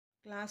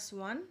Class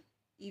 1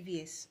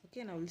 EVS.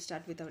 Okay, now we'll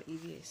start with our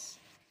EVS.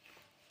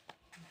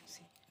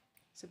 See.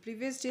 So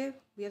previous day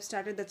we have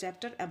started the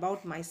chapter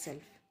about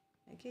myself.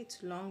 Okay,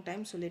 it's a long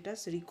time, so let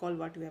us recall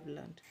what we have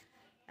learned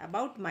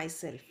about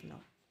myself.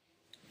 Now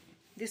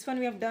this one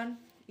we have done.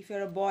 If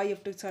you're a boy, you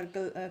have to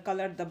circle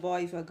color the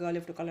boy. If you're a girl, you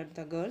have to color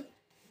the girl.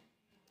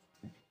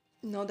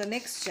 Now the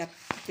next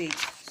page.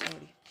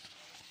 Sorry,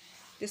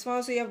 this one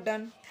also you have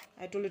done.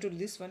 I told you to do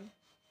this one.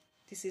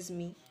 This is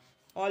me.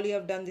 All you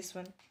have done this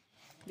one.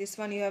 This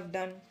one you have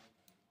done.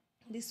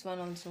 This one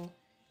also.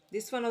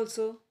 This one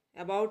also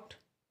about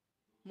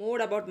more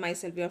about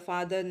myself. Your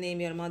father name,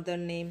 your mother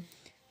name.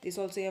 This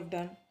also you have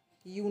done.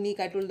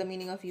 Unique. I told the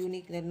meaning of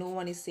unique, that no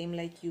one is same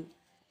like you.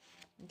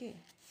 Okay.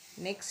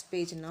 Next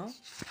page now.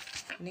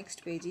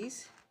 Next page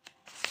is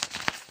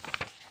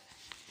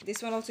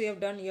this one also you have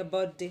done. Your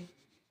birthday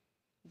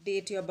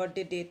date, your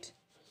birthday date,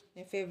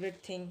 your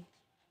favorite thing.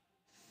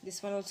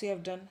 This one also you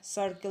have done.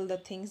 Circle the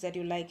things that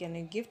you like and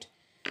a gift.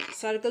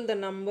 Circle the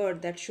number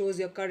that shows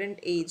your current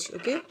age.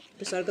 Okay,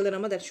 to circle the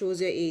number that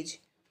shows your age.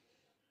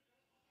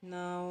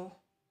 Now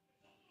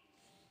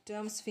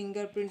terms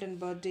fingerprint and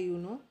birthday, you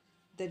know,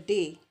 the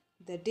day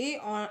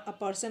on a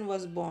person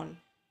was born.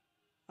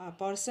 A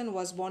person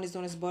was born is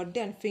known as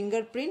birthday, and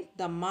fingerprint,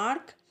 the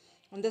mark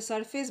on the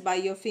surface by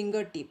your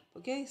fingertip.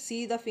 Okay,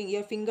 see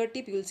your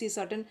fingertip, you will see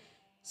certain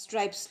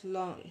stripes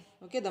long.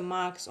 Okay, the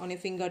marks on your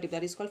fingertip,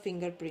 that is called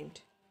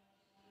fingerprint.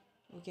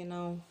 Okay,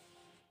 now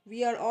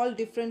we are all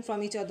different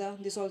from each other.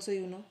 This also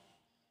you know,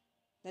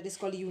 that is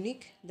called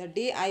unique. The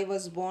day I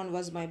was born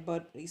was my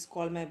is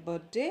called my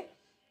birthday.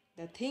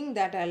 The thing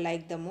that I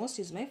like the most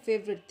is my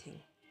favorite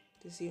thing.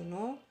 This you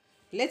know.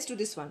 Let's do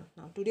this one.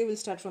 Now today we'll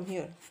start from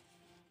here.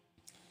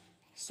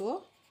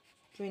 So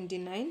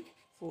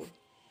 29:4.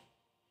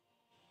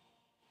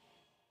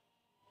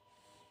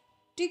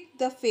 Tick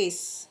the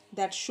face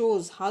that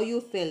shows how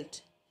you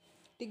felt.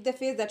 Tick the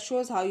face that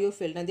shows how you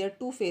felt. Now there are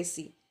two faces.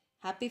 See.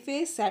 Happy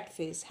face, sad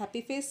face.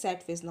 Happy face,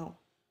 sad face. Now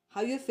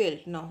how you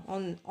felt now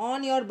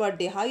on your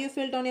birthday. How you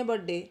felt on your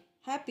birthday?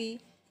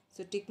 Happy.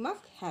 So tick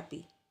mark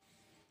happy.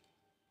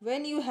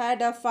 When you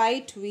had a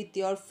fight with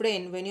your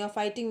friend, when you are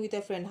fighting with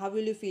a friend, how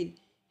will you feel?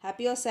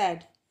 Happy or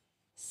sad?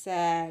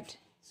 Sad.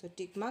 So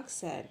tick mark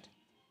sad.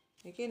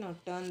 Okay, now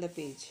turn the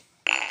page.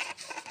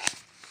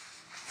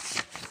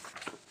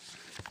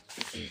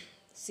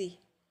 See,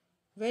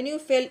 when you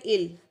fell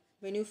ill,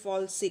 when you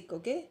fall sick,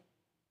 okay?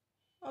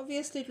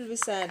 Obviously it will be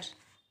sad.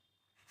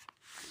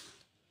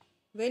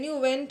 When you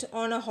went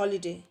on a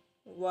holiday,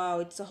 wow,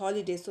 it's a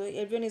holiday, so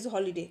everyone is a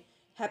holiday.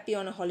 Happy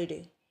on a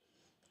holiday.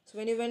 So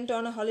when you went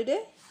on a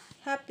holiday,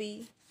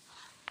 happy.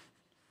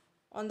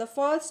 On the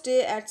first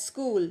day at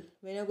school,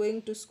 when you're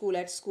going to school,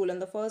 at school, on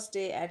the first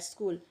day at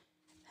school,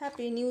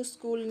 happy, new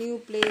school, new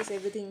place,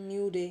 everything,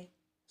 new day.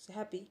 So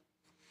happy.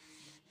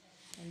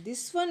 And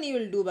this one you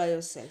will do by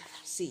yourself.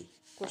 See,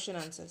 question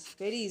answers.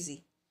 Very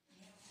easy.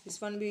 This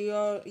one will be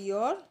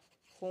your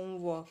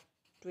homework.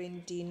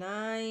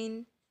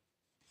 29:4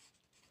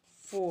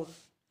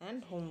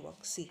 and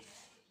homework. See.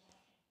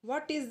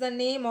 What is the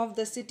name of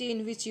the city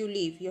in which you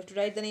live? You have to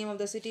write the name of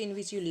the city in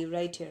which you live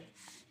right here.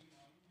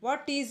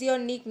 What is your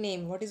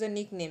nickname? What is a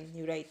nickname?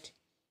 You write.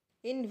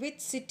 In which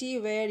city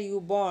were you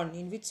born?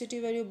 In which city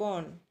were you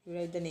born? You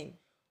write the name.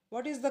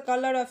 What is the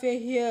color of your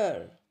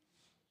hair?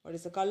 What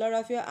is the color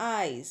of your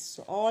eyes?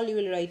 So all you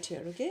will write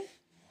here, okay?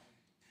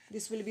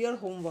 This will be your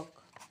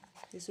homework.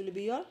 This will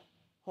be your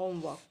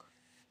homework.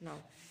 Now,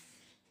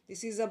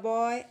 this is a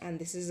boy and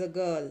this is a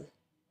girl.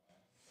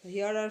 So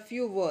here are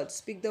few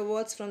words. Pick the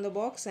words from the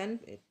box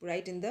and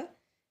write in the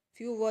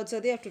few words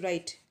are there. You have to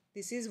write.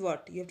 This is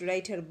what? You have to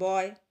write here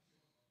boy.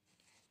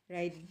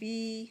 Write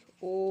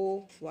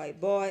B-O-Y,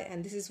 boy.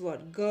 And this is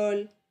what?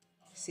 Girl.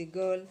 See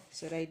girl.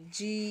 So write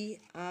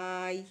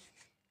G-I-R-L,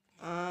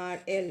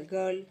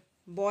 girl.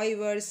 Boy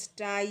wears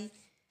tie.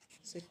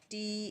 So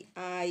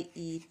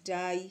T-I-E,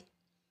 tie.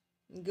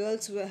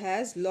 Girls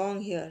has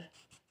long hair.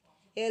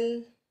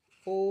 L-O-N-G,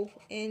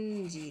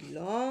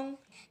 long.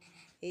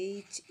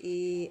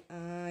 H-A-I-R,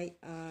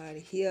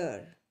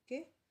 hair.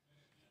 Okay.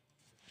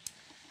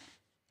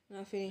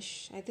 Now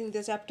finish. I think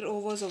the chapter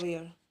over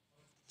here.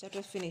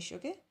 Chapter finish.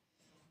 Okay.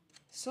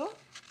 So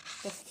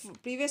the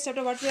previous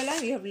chapter what we have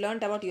learned? You have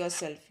learned about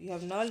yourself. You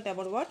have learned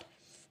about what?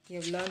 You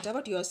have learned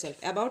about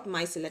yourself. About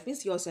myself. That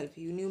means yourself.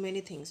 You knew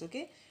many things.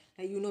 Okay.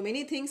 Now you know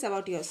many things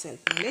about yourself.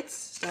 Now let's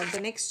start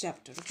the next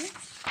chapter. Okay.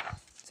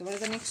 So what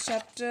is the next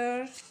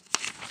chapter?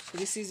 So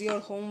this is your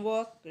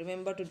homework.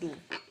 Remember to do.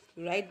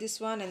 You write this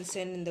one and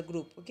send in the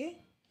group. Okay.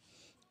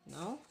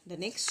 Now the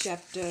next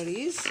chapter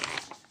is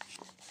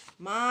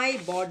my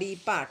body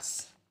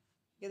parts.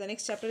 Okay. The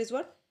next chapter is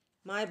what?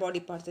 My body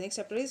parts. The next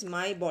chapter is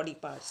my body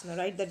parts. Now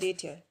write the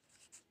date here.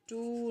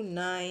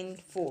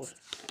 2/9/4.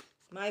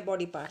 My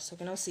body parts.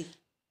 Okay, now see.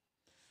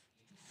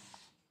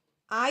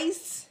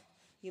 Eyes,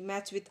 you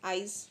match with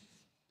eyes.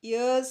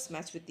 Ears,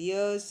 match with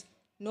ears.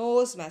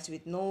 Nose, match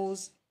with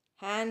nose.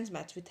 Hands,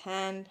 match with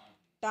hand.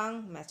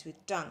 Tongue, match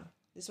with tongue.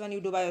 This one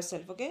you do by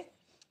yourself, okay?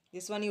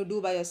 This one you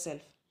do by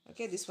yourself.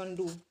 Okay, this one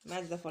do.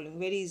 Match the following.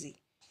 Very easy.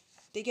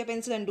 Take your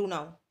pencil and do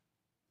now.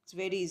 It's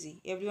very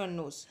easy. Everyone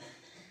knows.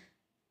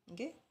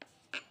 Okay.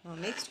 Now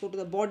next, go to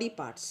the body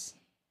parts.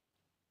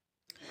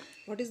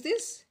 What is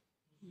this?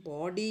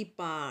 Body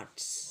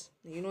parts.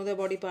 You know the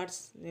body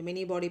parts. There are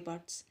many body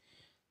parts.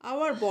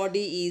 Our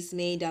body is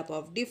made up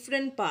of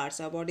different parts.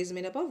 Our body is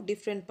made up of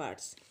different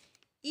parts.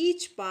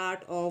 Each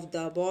part of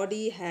the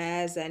body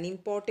has an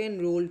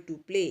important role to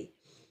play.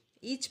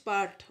 Each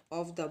part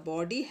of the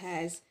body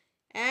has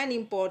an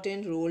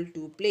important role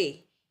to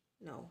play.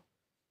 Now,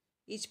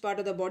 each part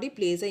of the body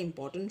plays an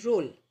important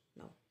role.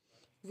 Now,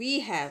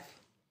 we have,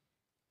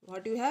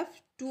 what do you have?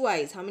 2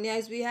 eyes. How many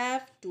eyes we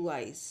have? 2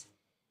 eyes.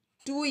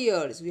 2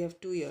 ears. We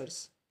have 2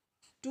 ears.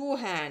 2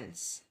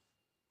 hands.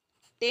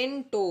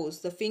 10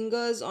 toes. The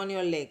fingers on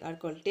your leg are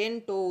called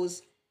 10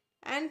 toes.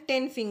 And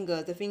 10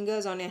 fingers. The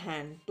fingers on your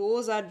hand.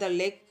 Toes are the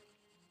leg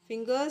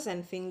fingers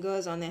and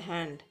fingers on a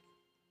hand.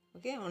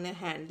 Okay, on a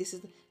hand. This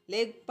is the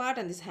leg part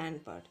and this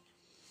hand part.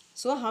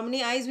 So, how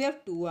many eyes we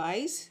have? 2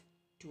 eyes,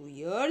 2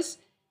 ears,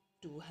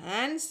 2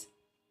 hands,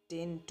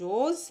 10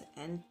 toes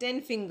and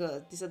 10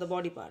 fingers. These are the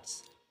body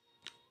parts.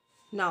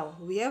 Now,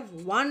 we have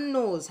 1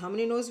 nose. How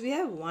many noses we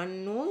have?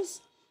 1 nose,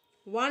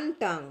 1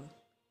 tongue,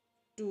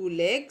 2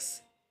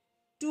 legs,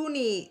 2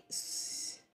 knees,